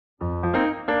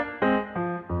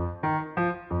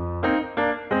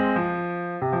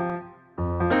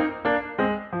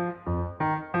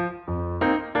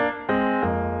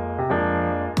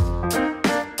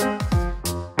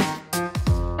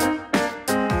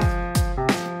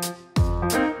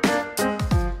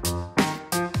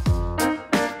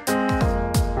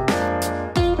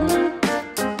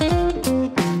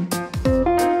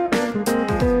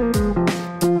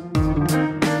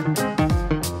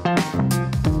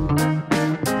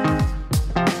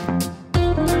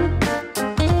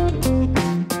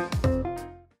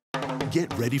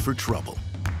ready for trouble.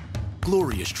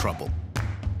 Glorious trouble.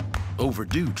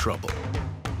 Overdue trouble.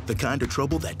 The kind of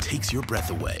trouble that takes your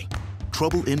breath away.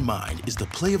 Trouble in Mind is the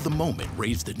play of the moment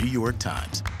raised the New York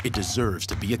Times. It deserves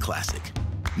to be a classic.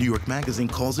 New York Magazine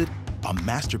calls it a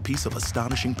masterpiece of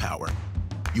astonishing power.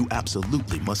 You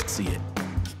absolutely must see it.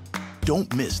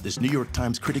 Don't miss this New York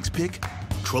Times critics pick,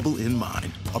 Trouble in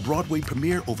Mind, a Broadway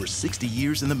premiere over 60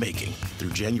 years in the making,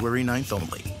 through January 9th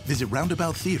only. Visit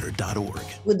roundabouttheater.org.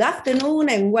 Good afternoon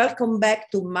and welcome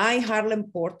back to My Harlem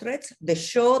Portraits, the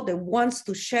show that wants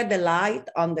to shed a light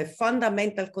on the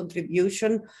fundamental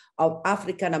contribution of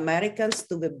African Americans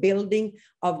to the building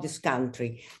of this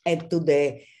country and to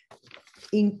the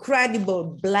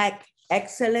incredible Black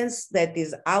excellence that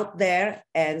is out there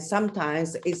and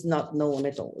sometimes is not known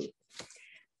at all.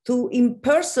 To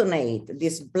impersonate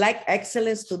this Black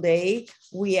excellence today,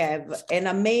 we have an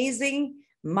amazing,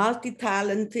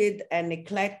 multi-talented and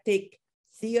eclectic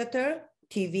theater,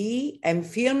 TV, and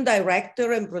film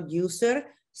director and producer,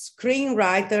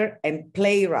 screenwriter and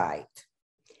playwright,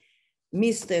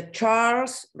 Mr.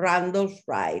 Charles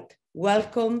Randolph-Wright.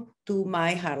 Welcome to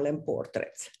My Harlem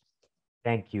Portraits.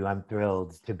 Thank you. I'm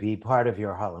thrilled to be part of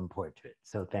your Harlem Portrait.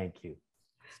 So thank you.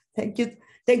 Thank you.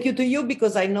 Thank you to you,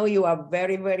 because I know you are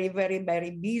very, very, very, very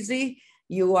busy.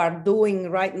 You are doing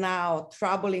right now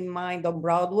Trouble in Mind on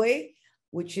Broadway,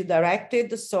 which you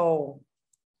directed. So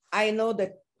I know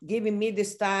that giving me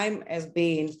this time has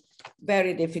been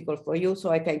very difficult for you. So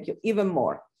I thank you even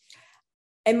more.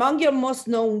 Among your most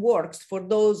known works, for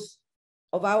those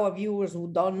of our viewers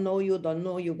who don't know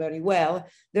you very well,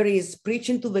 there is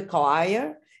Preaching to the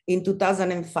Choir in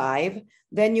 2005.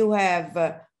 Then you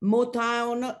have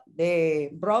Motown, the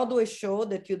Broadway show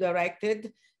that you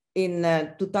directed in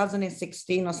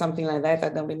 2016 or something like that. I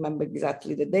don't remember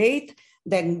exactly the date.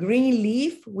 Then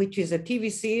Greenleaf, which is a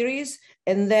TV series.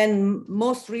 And then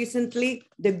most recently,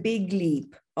 The Big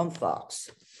Leap on Fox.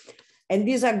 And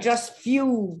these are just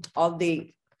few of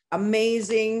the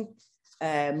amazing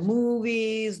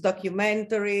movies,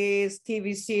 documentaries,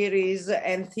 TV series,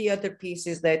 and theater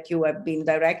pieces that you have been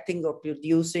directing or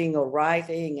producing or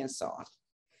writing and so on.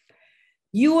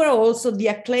 You are also the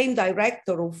acclaimed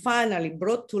director who finally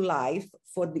brought to life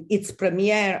for its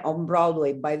premiere on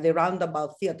Broadway by the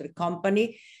Roundabout Theater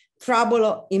Company,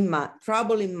 Trouble in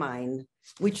Mind,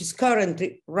 which is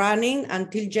currently running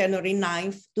until January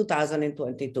 9th,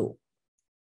 2022.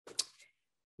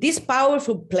 This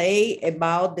powerful play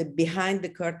about the behind the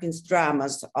curtains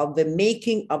dramas of the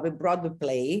making of a Broadway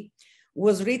play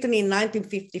was written in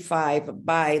 1955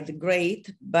 by the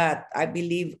great, but I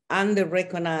believe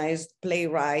under-recognized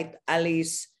playwright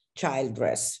Alice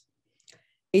Childress.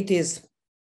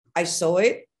 I saw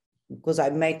it because I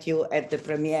met you at the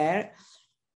premiere.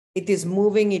 It is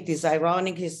moving, it is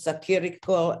ironic, it's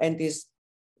satirical, and is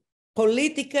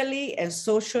politically and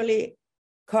socially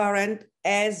current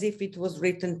as if it was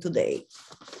written today,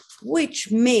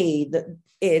 which made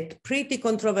it pretty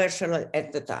controversial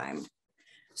at the time.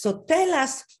 So tell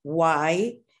us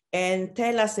why, and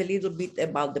tell us a little bit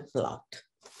about the plot.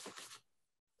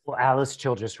 Well, Alice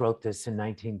Childress wrote this in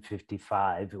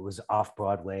 1955. It was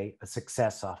off-Broadway, a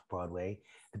success off-Broadway.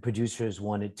 The producers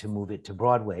wanted to move it to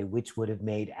Broadway, which would have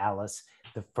made Alice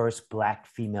the first Black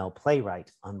female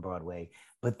playwright on Broadway.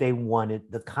 But they wanted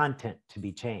the content to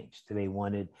be changed. They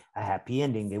wanted a happy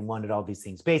ending. They wanted all these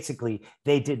things. Basically,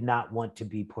 they did not want to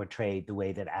be portrayed the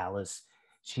way that Alice,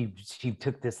 she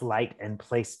took this light and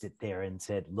placed it there and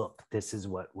said, look, this is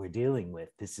what we're dealing with.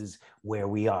 This is where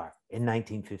we are in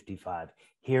 1955.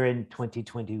 Here in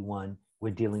 2021,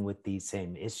 we're dealing with these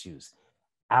same issues.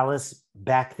 Alice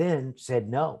back then said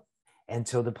no. And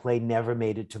so the play never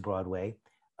made it to Broadway.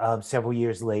 Several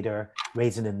years later,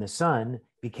 Raisin in the Sun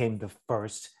became the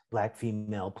first Black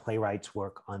female playwright's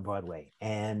work on Broadway.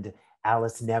 And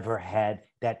Alice never had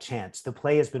that chance. The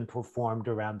play has been performed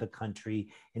around the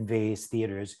country in various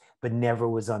theaters, but never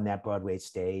was on that Broadway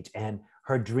stage. And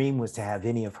her dream was to have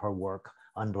any of her work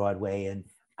on Broadway. And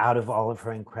out of all of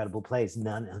her incredible plays,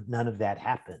 none of that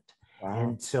happened. Wow.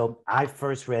 And so I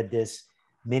first read this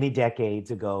many decades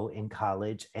ago in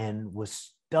college and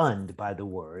was stunned by the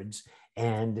words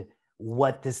and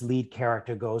what this lead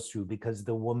character goes through, because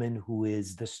the woman who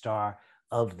is the star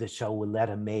of the show,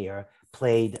 Willetta Mayer,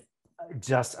 played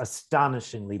just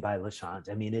astonishingly by LaChanze.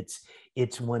 I mean,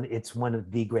 it's one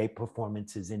of the great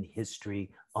performances in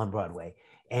history on Broadway.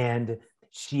 And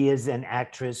she is an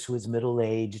actress who is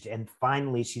middle-aged, and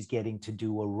finally she's getting to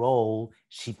do a role,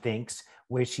 she thinks,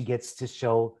 where she gets to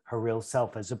show her real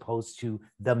self as opposed to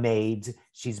the maids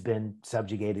she's been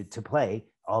subjugated to play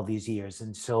all these years.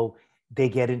 And so they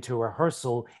get into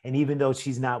rehearsal, and even though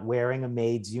she's not wearing a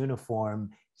maid's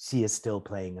uniform, she is still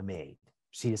playing a maid.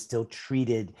 She is still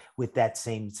treated with that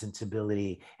same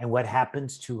sensibility. And what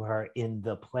happens to her in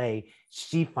the play,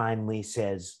 she finally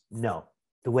says no,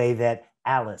 the way that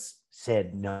Alice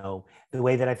said no, the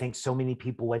way that I think so many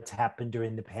people, what's happened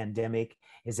during the pandemic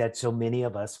is that so many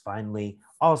of us finally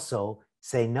also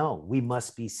say, no, we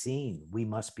must be seen, we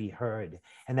must be heard.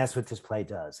 And that's what this play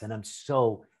does. And I'm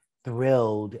so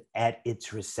thrilled at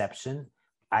its reception.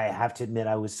 I have to admit,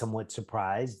 I was somewhat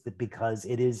surprised that because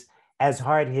it is as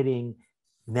hard-hitting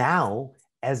now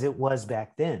as it was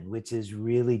back then, which is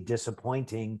really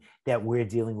disappointing that we're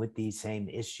dealing with these same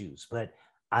issues. But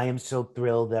I am so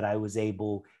thrilled that I was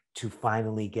able to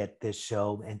finally get this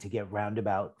show and to get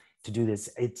Roundabout to do this.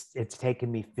 It's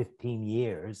taken me 15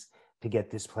 years to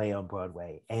get this play on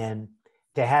Broadway. And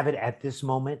to have it at this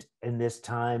moment in this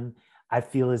time, I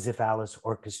feel as if Alice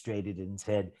orchestrated it and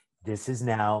said, this is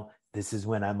now, this is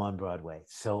when I'm on Broadway.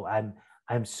 So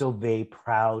I'm so very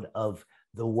proud of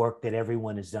the work that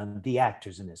everyone has done. The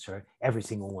actors in this are every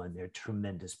single one, they're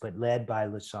tremendous, but led by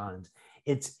LaShawn,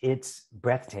 it's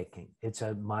breathtaking. It's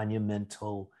a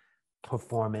monumental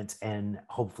performance and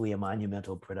hopefully a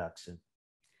monumental production.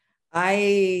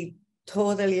 I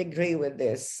totally agree with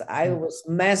this. I was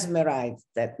mesmerized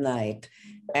that night.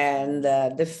 And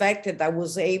the fact that I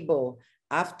was able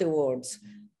afterwards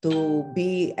to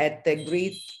be at the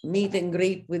meet and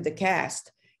greet with the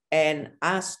cast and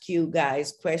ask you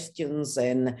guys questions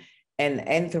and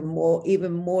enter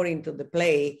even more into the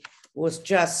play was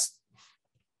just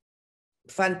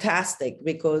fantastic,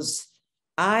 because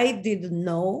I didn't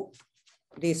know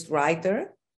this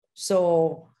writer.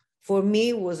 So for me,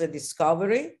 it was a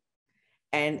discovery,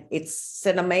 and it's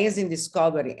an amazing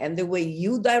discovery. And the way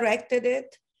you directed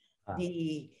it,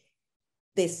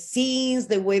 the scenes,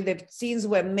 the way the scenes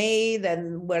were made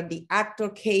and where the actor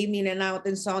came in and out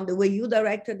and so on, the way you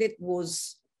directed it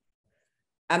was,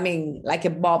 I mean, like a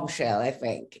bombshell, I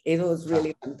think. It was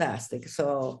really fantastic.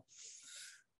 So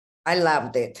I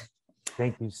loved it.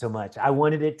 Thank you so much. I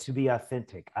wanted it to be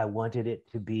authentic. I wanted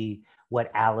it to be what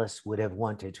Alice would have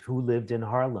wanted, who lived in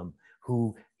Harlem,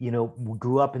 who, you know,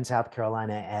 grew up in South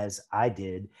Carolina as I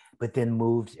did, but then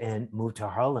moved to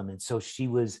Harlem. And so she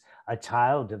was a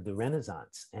child of the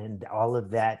Renaissance, and all of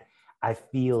that I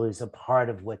feel is a part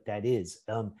of what that is.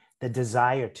 The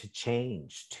desire to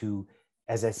change, to,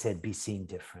 as I said, be seen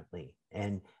differently.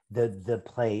 And the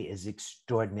play is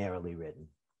extraordinarily written.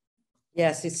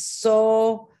 Yes, it's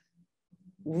so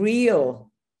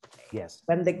real. Yes.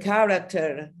 When the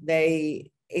character,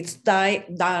 it's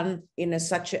done in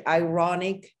such an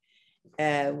ironic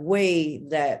way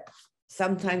that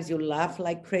sometimes you laugh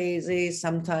like crazy,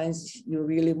 sometimes you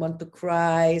really want to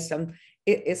cry.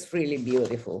 It's really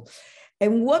beautiful.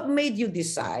 And what made you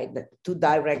decide to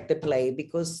direct the play?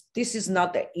 Because this is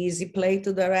not an easy play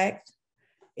to direct.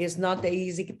 It's not an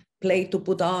easy play to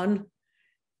put on.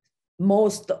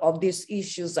 Most of these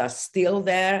issues are still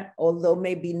there, although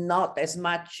maybe not as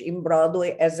much in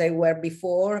Broadway as they were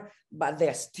before, but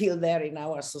they're still there in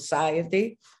our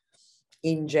society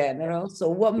in general. So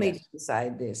what made you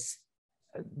decide this?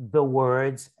 The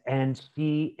words, and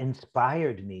she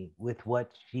inspired me with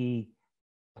what she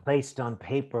placed on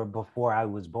paper before I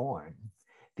was born.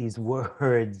 These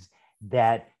words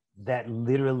that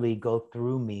literally go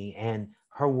through me, and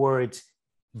her words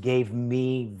gave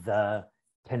me the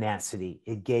tenacity.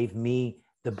 It gave me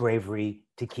the bravery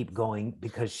to keep going,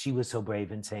 because she was so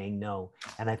brave in saying no.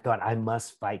 And I thought, I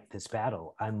must fight this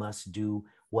battle. I must do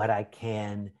what I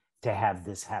can to have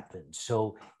this happen.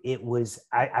 So it was,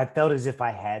 I felt as if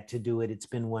I had to do it. It's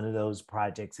been one of those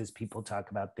projects, as people talk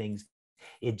about things,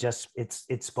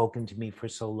 it's spoken to me for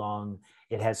so long.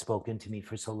 It has spoken to me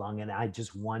for so long. And I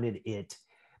just wanted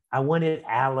I wanted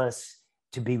Alice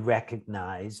to be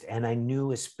recognized. And I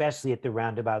knew, especially at the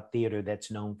Roundabout Theater,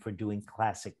 that's known for doing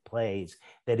classic plays,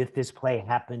 that if this play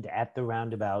happened at the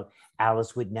Roundabout,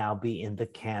 Alice would now be in the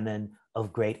canon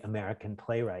of great American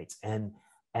playwrights. And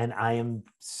I am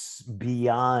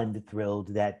beyond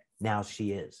thrilled that now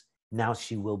she is. Now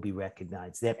she will be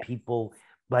recognized, that people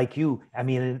like you, I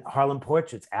mean, in Harlem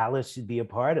Portraits, Alice should be a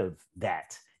part of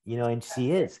that, you know, and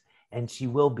she is, and she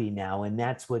will be now. And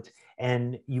that's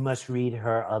and you must read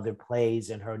her other plays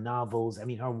and her novels. I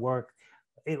mean, her work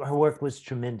was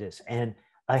tremendous and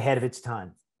ahead of its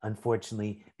time,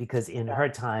 unfortunately, because in her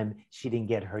time, she didn't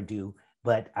get her due,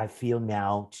 but I feel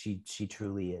now she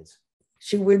truly is.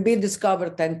 She will be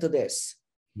discovered thanks to this.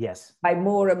 Yes. By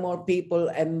more and more people,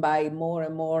 and by more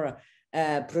and more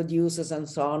producers and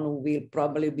so on, who will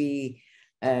probably be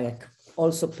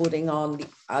also putting on the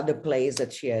other plays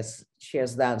that she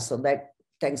has done. So that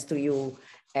thanks to you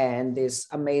and this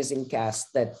amazing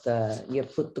cast that you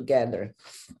put together.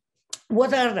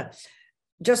 What are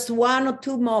just one or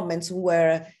two moments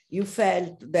where you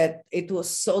felt that it was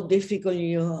so difficult,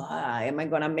 am I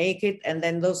gonna make it? And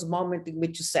then those moments in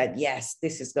which you said, yes,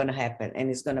 this is gonna happen and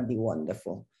it's gonna be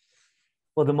wonderful.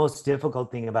 Well, the most difficult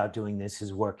thing about doing this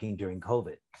is working during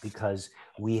COVID, because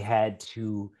we had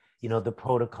to, the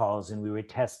protocols, and we were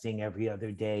testing every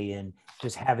other day, and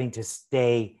just having to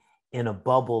stay in a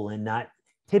bubble and not,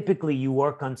 typically you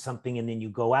work on something and then you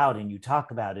go out and you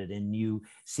talk about it and you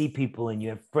see people and you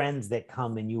have friends that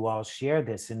come and you all share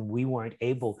this. And we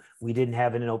didn't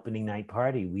have an opening night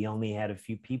party. We only had a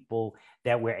few people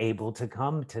that were able to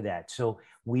come to that. So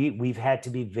we've had to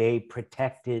be very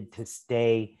protected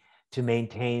to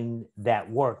maintain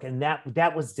that work. And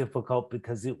that was difficult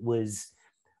because it was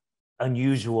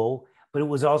unusual, but it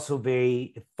was also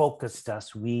it focused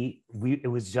us.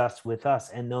 It was just with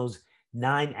us, and those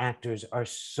 9 actors are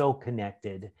so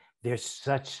connected. They're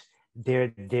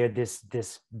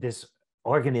this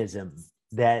organism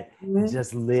that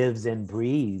just lives and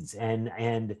breathes,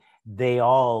 and they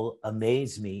all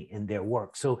amaze me in their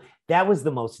work. So that was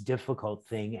the most difficult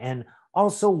thing. And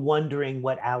also wondering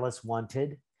what Alice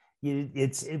wanted.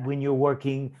 When you're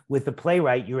working with a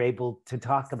playwright, you're able to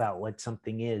talk about what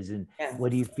something is and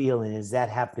what do you feel, and is that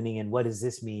happening, and what does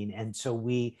this mean? And so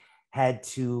we had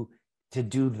to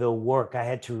do the work. I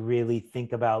had to really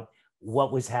think about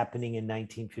what was happening in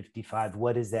 1955.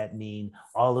 What does that mean?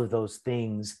 All of those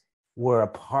things were a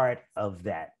part of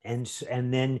that. And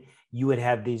then you would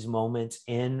have these moments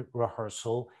in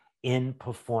rehearsal, in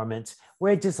performance,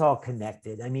 where it just all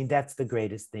connected. I mean, that's the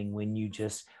greatest thing, when you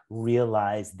just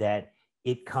realize that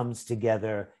it comes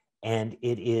together and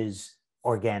it is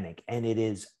organic and it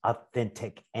is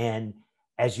authentic. And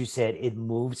as you said, it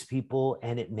moves people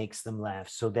and it makes them laugh,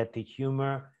 so that the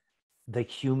humor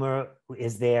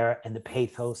is there and the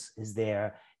pathos is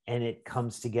there, and it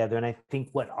comes together. And I think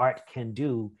what art can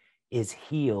do is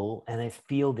heal. And I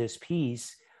feel this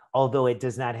piece, although it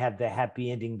does not have the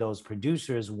happy ending those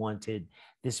producers wanted,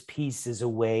 this piece is a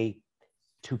way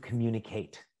to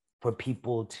communicate, for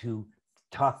people to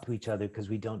talk to each other, because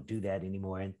we don't do that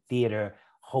anymore. And theater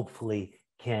hopefully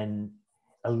can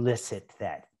elicit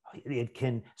that. It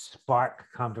can spark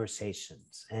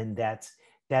conversations, and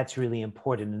that's really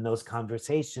important. And those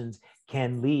conversations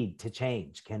can lead to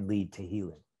change, can lead to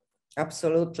healing.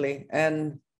 Absolutely.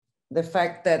 And the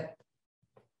fact that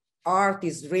art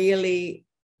is really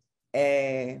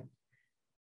a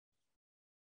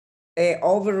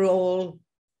overall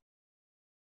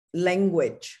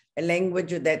language, a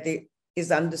language that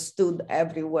is understood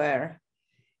everywhere.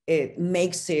 It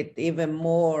makes it even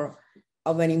more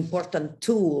of an important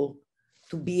tool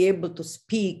to be able to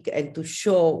speak and to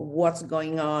show what's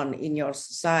going on in your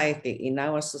society, in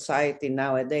our society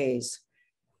nowadays.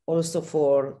 Also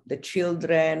for the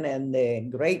children and the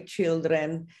great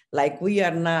children, like we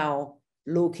are now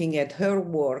looking at her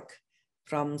work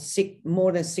from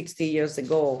more than 60 years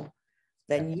ago,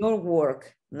 then your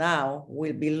work now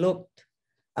will be looked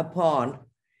upon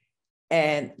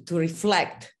and to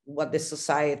reflect what the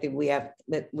society we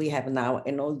have now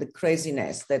and all the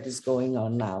craziness that is going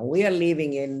on now. We are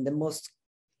living in the most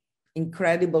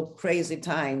incredible, crazy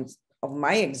times of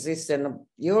my existence, of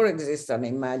your existence,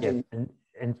 imagine. Yes,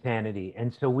 insanity.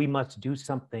 And so we must do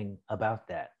something about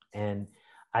that. And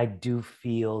I do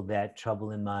feel that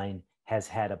Trouble in Mind has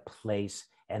had a place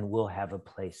and will have a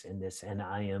place in this. And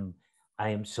I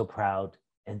am so proud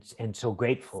and so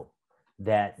grateful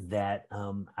that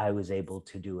I was able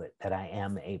to do it, that I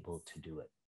am able to do it.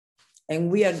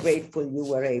 And we are grateful you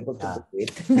were able to do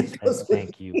it, because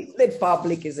thank you. The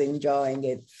public is enjoying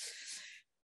it.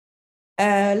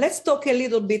 Let's talk a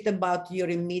little bit about your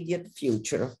immediate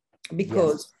future,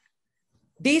 because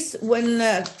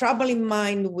when Trouble in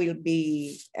Mind will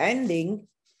be ending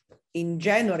in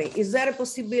January, is there a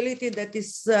possibility that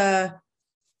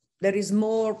there is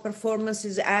more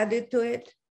performances added to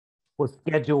it? Well,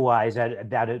 schedule-wise,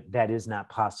 that is not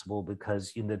possible,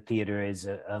 because in the theater is,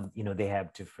 they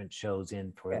have different shows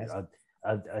in for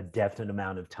a definite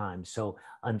amount of time. So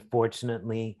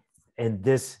unfortunately, in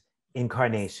this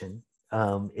incarnation,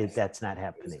 that's not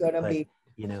happening. It's gonna be,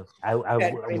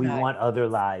 we want other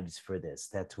lives for this.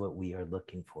 That's what we are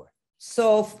looking for.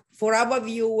 So for our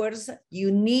viewers,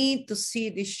 you need to see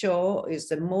this show. It's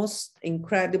the most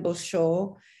incredible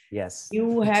show. Yes.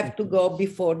 You have to go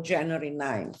before January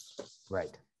 9th.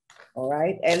 Right. All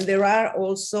right. And there are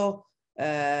also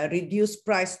reduced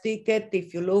price ticket.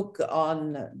 If you look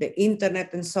on the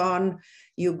internet and so on,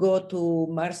 you go to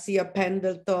Marcia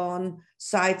Pendleton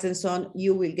sites and so on,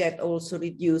 you will get also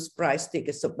reduced price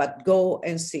tickets. So, but go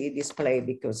and see this play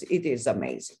because it is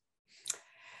amazing.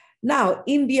 Now,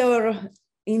 in your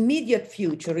immediate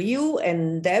future, you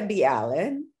and Debbie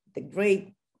Allen, the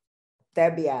great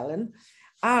Debbie Allen,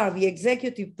 are the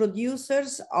executive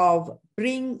producers of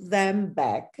Bring Them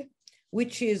Back,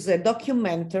 which is a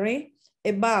documentary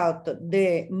about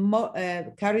the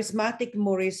charismatic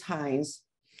Maurice Hines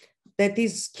that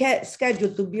is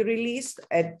scheduled to be released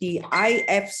at the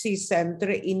IFC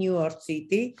Center in New York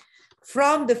City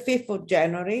from the 5th of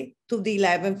January to the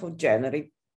 11th of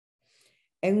January,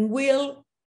 and will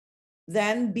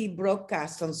then be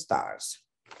broadcast on Stars.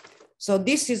 So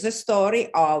this is a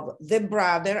story of the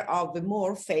brother of the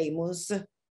more famous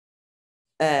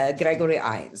Gregory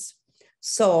Hines.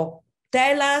 So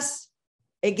tell us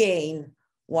again,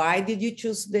 why did you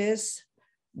choose this?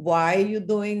 Why are you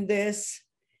doing this?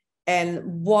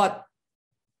 And what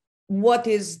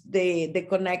is the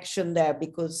connection there?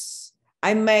 Because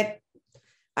I met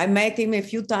him a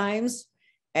few times,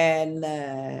 and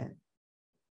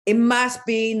it must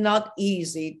be not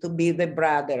easy to be the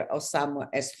brother of someone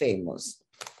as famous.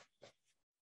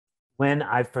 When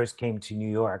I first came to New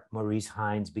York, Maurice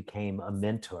Hines became a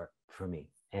mentor for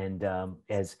me. And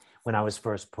when I was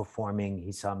first performing,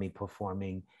 he saw me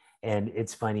performing. And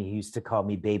it's funny, he used to call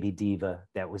me Baby Diva.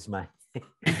 That was my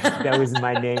that was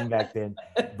my name back then.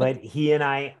 But he and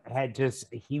I had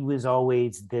he was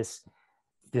always this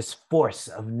force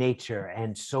of nature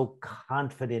and so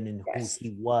confident in who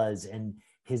he was, and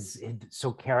his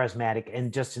so charismatic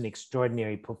and just an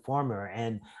extraordinary performer.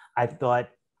 And I thought,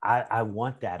 I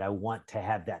want that. I want to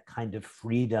have that kind of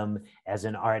freedom as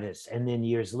an artist. And then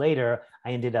years later,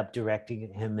 I ended up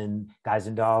directing him in Guys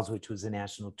and Dolls, which was a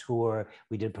national tour.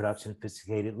 We did production of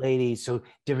Sophisticated Ladies, so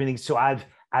different things. So I've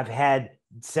had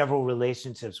several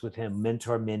relationships with him,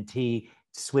 mentor, mentee,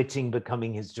 switching,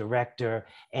 becoming his director,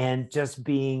 and just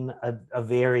being a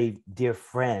very dear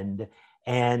friend.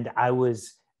 And I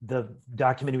was the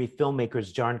documentary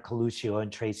filmmakers, John Coluccio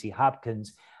and Tracy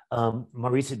Hopkins.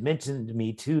 Maurice had mentioned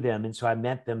me to them, and so I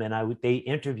met them, and they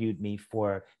interviewed me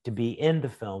to be in the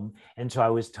film. And so I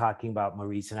was talking about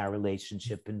Maurice and our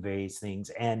relationship and various things,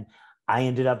 and I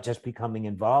ended up just becoming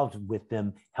involved with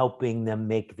them, helping them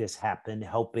make this happen,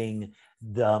 helping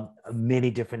the many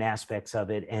different aspects of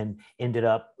it, and ended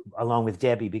up, along with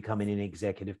Debbie, becoming an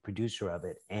executive producer of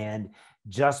it. And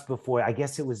just before, I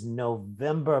guess it was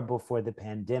November before the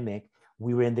pandemic,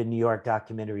 we were in the New York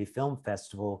Documentary Film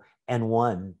Festival and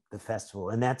won the festival.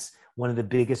 And that's one of the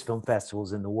biggest film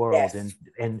festivals in the world. Yes.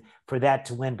 And for that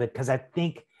to win, because I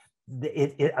think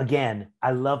again,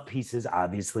 I love pieces,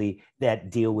 obviously,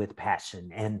 that deal with passion.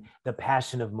 And the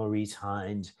passion of Maurice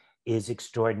Hines is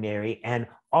extraordinary. And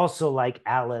also, like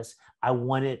Alice, I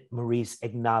wanted Maurice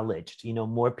acknowledged. You know,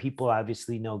 more people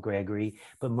obviously know Gregory,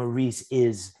 but Maurice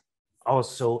is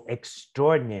also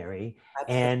extraordinary.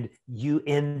 Absolutely. And you,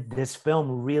 in this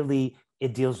film, really,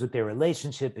 it deals with their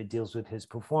relationship, it deals with his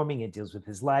performing, it deals with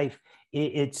his life.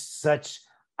 It's such,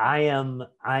 I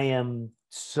am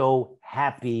so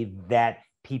happy that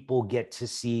people get to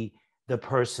see the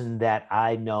person that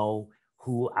I know,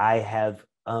 who I have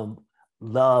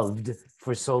loved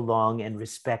for so long and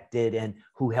respected, and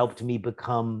who helped me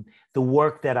become the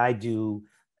work that I do.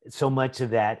 So much of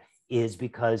that is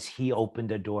because he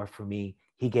opened a door for me.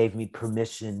 He gave me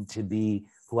permission to be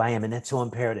who I am. And that's so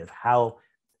imperative.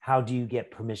 How do you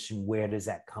get permission? Where does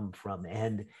that come from?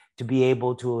 And to be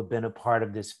able to have been a part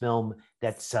of this film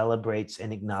that celebrates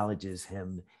and acknowledges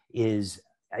him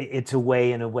it's a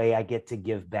way, in a way, I get to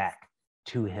give back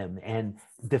to him. And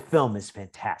the film is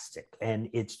fantastic. And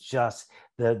it's just,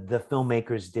 the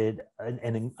filmmakers did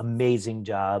an amazing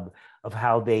job of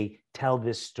how they tell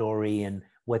this story and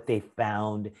what they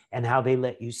found, and how they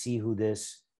let you see who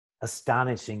this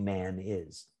astonishing man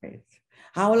is. Great.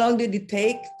 How long did it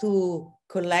take to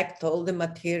collect all the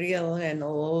material and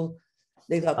all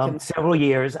the documents? Several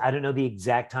years. I don't know the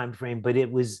exact time frame, but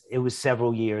it was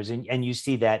several years, and you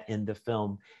see that in the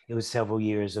film. It was several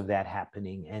years of that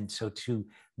happening, and so to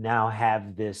now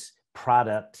have this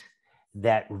product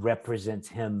that represents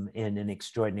him in an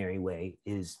extraordinary way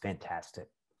is fantastic.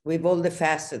 With all the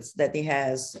facets that he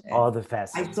has. All the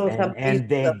facets. I saw and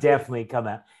they definitely come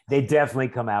out. They definitely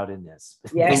come out in this.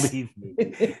 Yes. Believe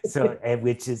me. So,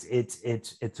 which is,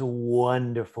 it's a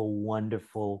wonderful,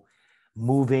 wonderful,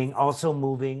 moving,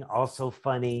 also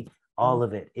funny, all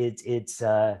of it. It's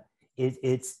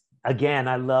again,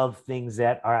 I love things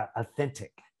that are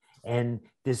authentic. And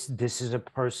this is a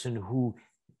person who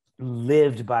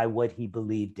lived by what he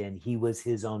believed in. He was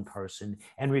his own person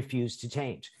and refused to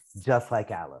change. just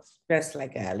like Alice. Just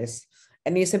like Alice.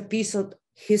 And it's a piece of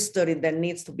history that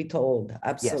needs to be told.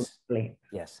 Absolutely.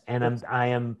 Yes. And I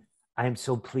am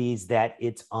so pleased that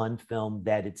it's on film,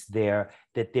 that it's there,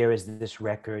 that there is this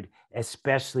record,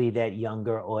 especially that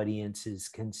younger audiences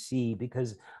can see,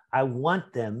 because I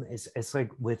want them, it's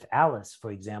like with Alice,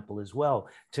 for example, as well,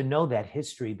 to know that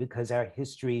history, because our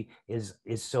history is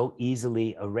so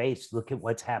easily erased. Look at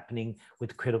what's happening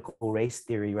with critical race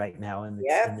theory right now in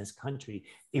this country.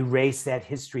 Erase that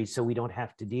history so we don't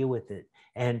have to deal with it.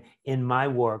 And in my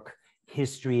work,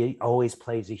 history always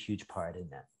plays a huge part in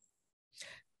that.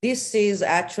 This is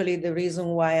actually the reason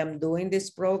why I'm doing this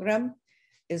program,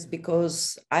 is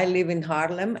because I live in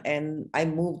Harlem and I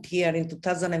moved here in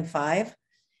 2005.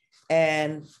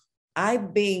 And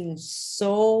I've been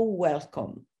so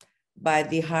welcomed by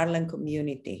the Harlem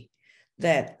community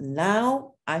that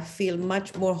now I feel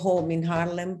much more home in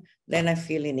Harlem than I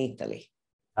feel in Italy.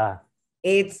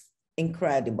 It's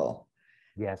incredible.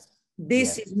 Yes.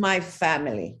 This is my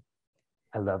family.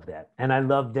 I love that. And I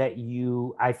love that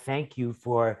I thank you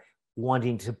for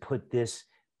wanting to put this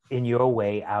in your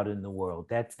way out in the world.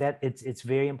 It's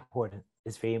very important.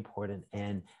 It's very important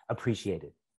and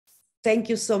appreciated. Thank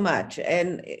you so much.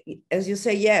 And as you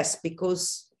say, yes,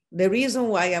 because the reason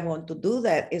why I want to do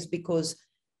that is because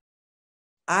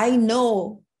I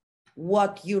know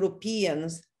what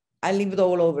Europeans, I lived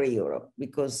all over Europe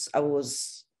because I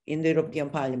was in the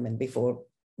European Parliament before.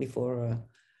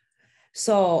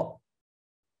 So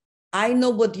I know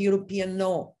what Europeans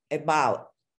know about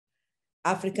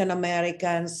African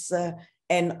Americans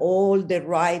and all the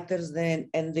writers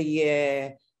and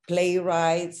the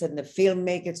playwrights and the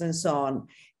filmmakers and so on.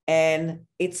 And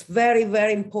it's very,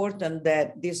 very important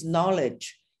that this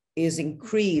knowledge is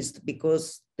increased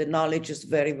because the knowledge is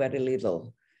very, very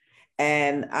little.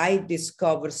 And I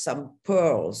discovered some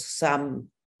pearls, some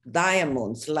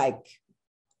diamonds like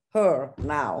her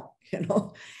now, you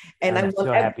know, and I'm so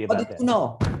happy about that. To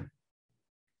know.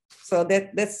 So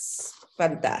that's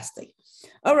fantastic.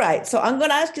 All right, so I'm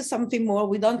gonna ask you something more.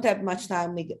 We don't have much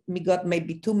time. We got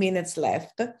maybe 2 minutes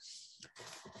left.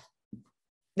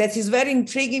 That is very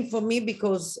intriguing for me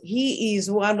because he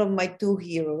is one of my two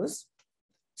heroes.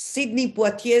 Sidney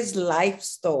Poitier's life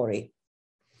story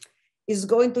is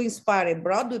going to inspire a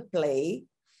Broadway play,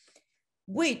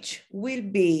 which will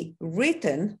be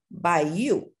written by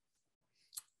you.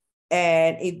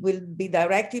 And it will be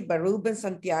directed by Ruben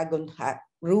Santiago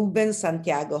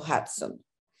Hudson.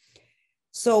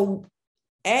 So,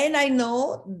 and I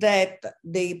know that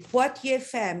the Poitier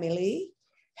family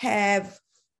have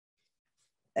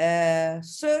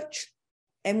searched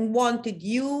and wanted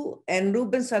you and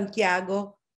Ruben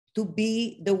Santiago to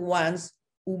be the ones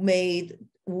who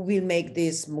will make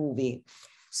this movie.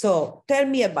 So tell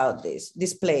me about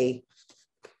this play.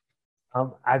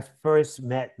 I first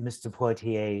met Mr.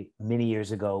 Poitier many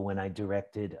years ago when I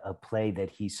directed a play that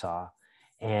he saw,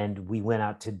 and we went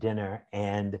out to dinner,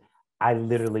 and I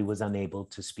literally was unable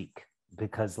to speak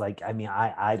because,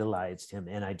 I idolized him,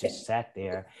 and I just sat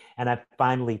there, and I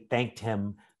finally thanked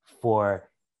him for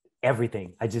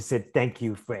everything. I just said, thank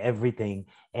you for everything.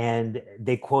 And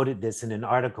they quoted this in an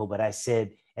article, but I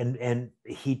said, and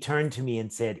he turned to me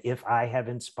and said, if I have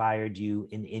inspired you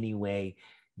in any way,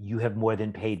 you have more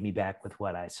than paid me back with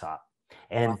what I saw.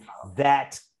 And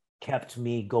that kept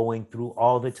me going through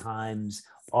all the times,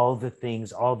 all the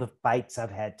things, all the fights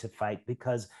I've had to fight,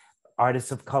 because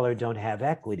artists of color don't have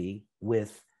equity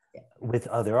with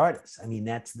other artists. I mean,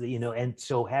 that's and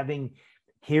so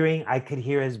I could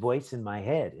hear his voice in my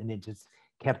head, and it just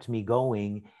kept me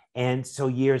going. And so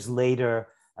years later,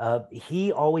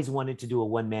 he always wanted to do a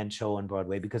one-man show on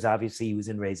Broadway because obviously he was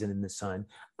in Raisin in the Sun.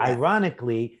 Yeah.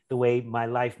 Ironically, the way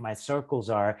my circles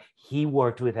are, he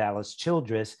worked with Alice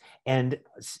Childress, and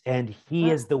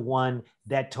he is the one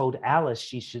that told Alice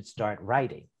she should start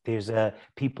writing. There's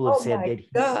people have said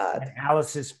that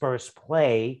Alice's first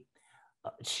play,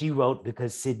 she wrote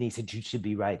because Sidney said you should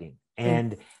be writing.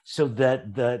 And so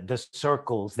the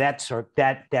circles,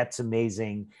 that's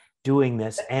amazing doing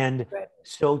this. And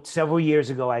so several years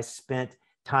ago, I spent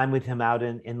time with him out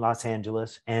in Los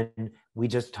Angeles, and we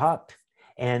just talked.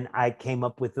 And I came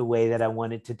up with the way that I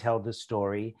wanted to tell the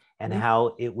story and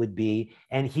how it would be.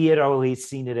 And he had always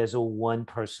seen it as a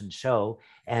one-person show.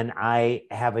 And I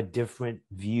have a different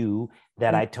view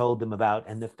that I told them about,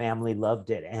 and the family loved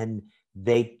it. And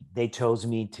they chose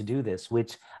me to do this,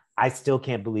 which I still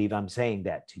can't believe I'm saying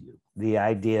that to you. The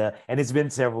idea, and it's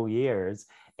been several years,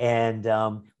 and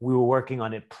we were working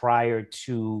on it prior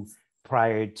to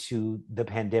the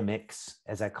pandemics,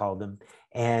 as I call them.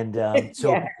 And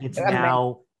so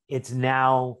it's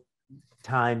now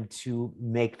time to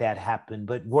make that happen.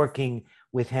 But working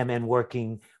with him and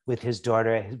working with his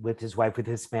daughter, with his wife, with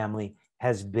his family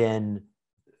has been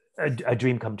a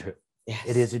dream come true. Yes.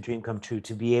 It is a dream come true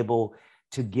to be able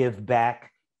to give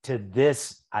back to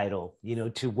this idol, you know,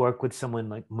 to work with someone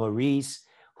like Maurice,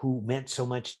 who meant so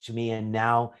much to me, and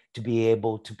now to be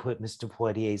able to put Mr.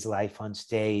 Poitier's life on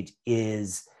stage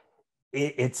it's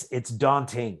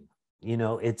daunting, you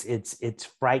know, it's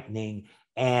frightening,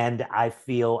 and I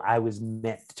feel I was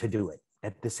meant to do it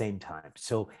at the same time.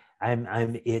 So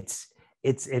it's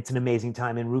an amazing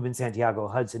time. And Ruben Santiago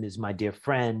Hudson is my dear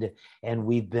friend, and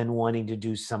we've been wanting to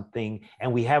do something,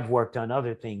 and we have worked on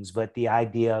other things, but the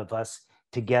idea of us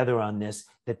together on this,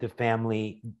 that the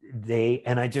family,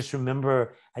 and I just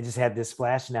remember, I just had this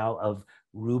flash now of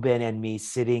Ruben and me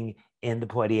sitting in the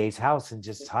Poitier's house and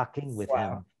just talking with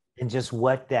him, and just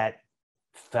what that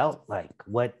felt like,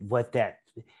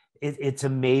 it's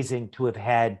amazing to have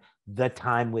had the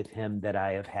time with him that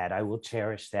I have had. I will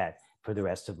cherish that for the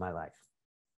rest of my life.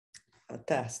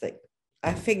 Fantastic.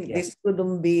 I think this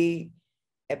couldn't be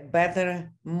a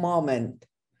better moment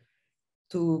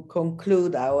to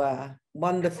conclude our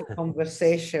wonderful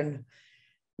conversation,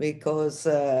 because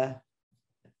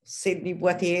Sidney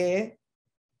Poitier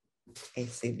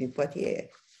is Sidney Poitier.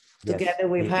 Together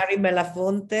with Harry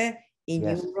Belafonte in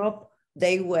Europe,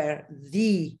 they were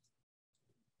the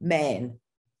men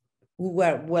who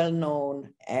were well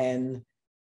known, and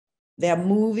their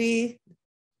movie,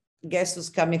 Guess Who's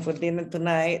Coming for Dinner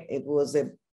Tonight, it was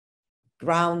a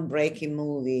groundbreaking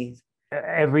movie.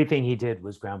 Everything he did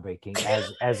was groundbreaking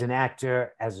as an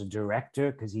actor, as a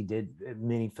director, because he did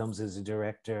many films as a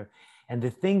director. And the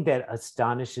thing that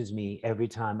astonishes me every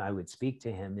time I would speak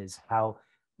to him is how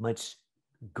much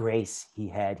grace he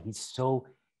had. He's so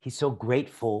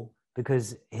grateful,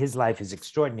 because his life is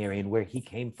extraordinary, and where he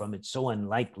came from, it's so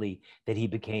unlikely that he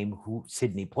became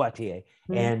Sidney Poitier.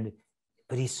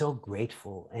 But he's so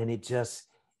grateful, and it just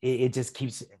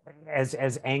keeps,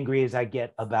 as angry as I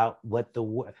get about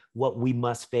what we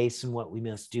must face and what we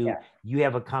must do. You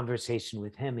have a conversation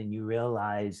with him, and you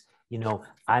realize, you know,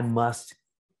 I must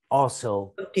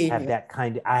also have that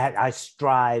kind of, I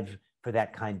strive for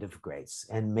that kind of grace,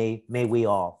 and may we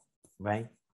all, right?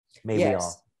 May we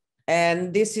all.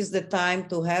 And this is the time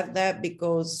to have that,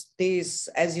 because this,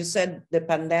 as you said, the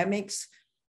pandemics,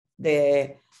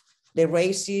 the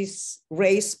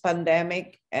race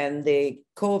pandemic and the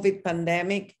COVID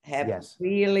pandemic have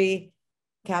really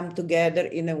come together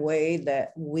in a way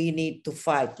that we need to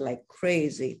fight like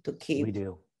crazy to keep. We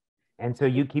do. And so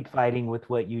you keep fighting with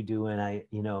what you do. And I,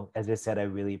 you know, as I said, I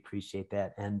really appreciate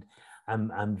that. And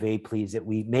I'm very pleased that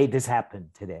we made this happen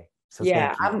today. So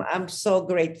yeah, I'm so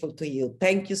grateful to you.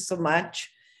 Thank you so much.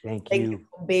 Thank you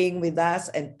for being with us,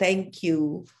 and thank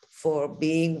you for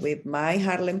being with My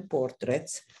Harlem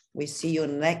Portraits. We see you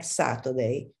next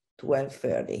Saturday,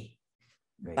 12:30.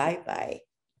 Bye-bye.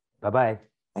 Bye-bye.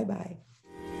 Bye-bye.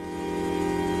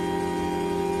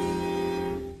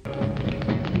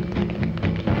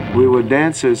 We were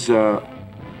dancers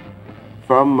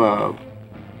from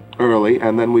early,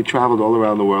 and then we traveled all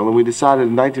around the world, and we decided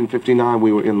in 1959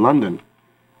 we were in London,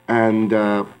 and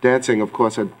dancing, of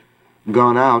course, had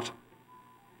gone out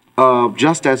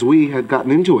just as we had gotten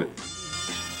into it.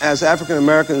 As African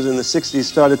Americans in the 60s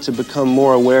started to become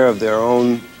more aware of their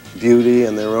own beauty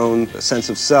and their own sense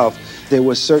of self, there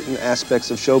were certain aspects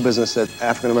of show business that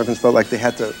African Americans felt like they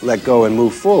had to let go and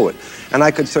move forward. And I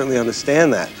could certainly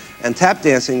understand that. And tap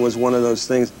dancing was one of those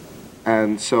things.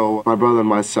 And so my brother and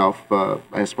myself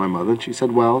asked my mother, and she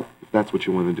said, well, if that's what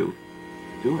you want to do,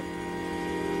 do it.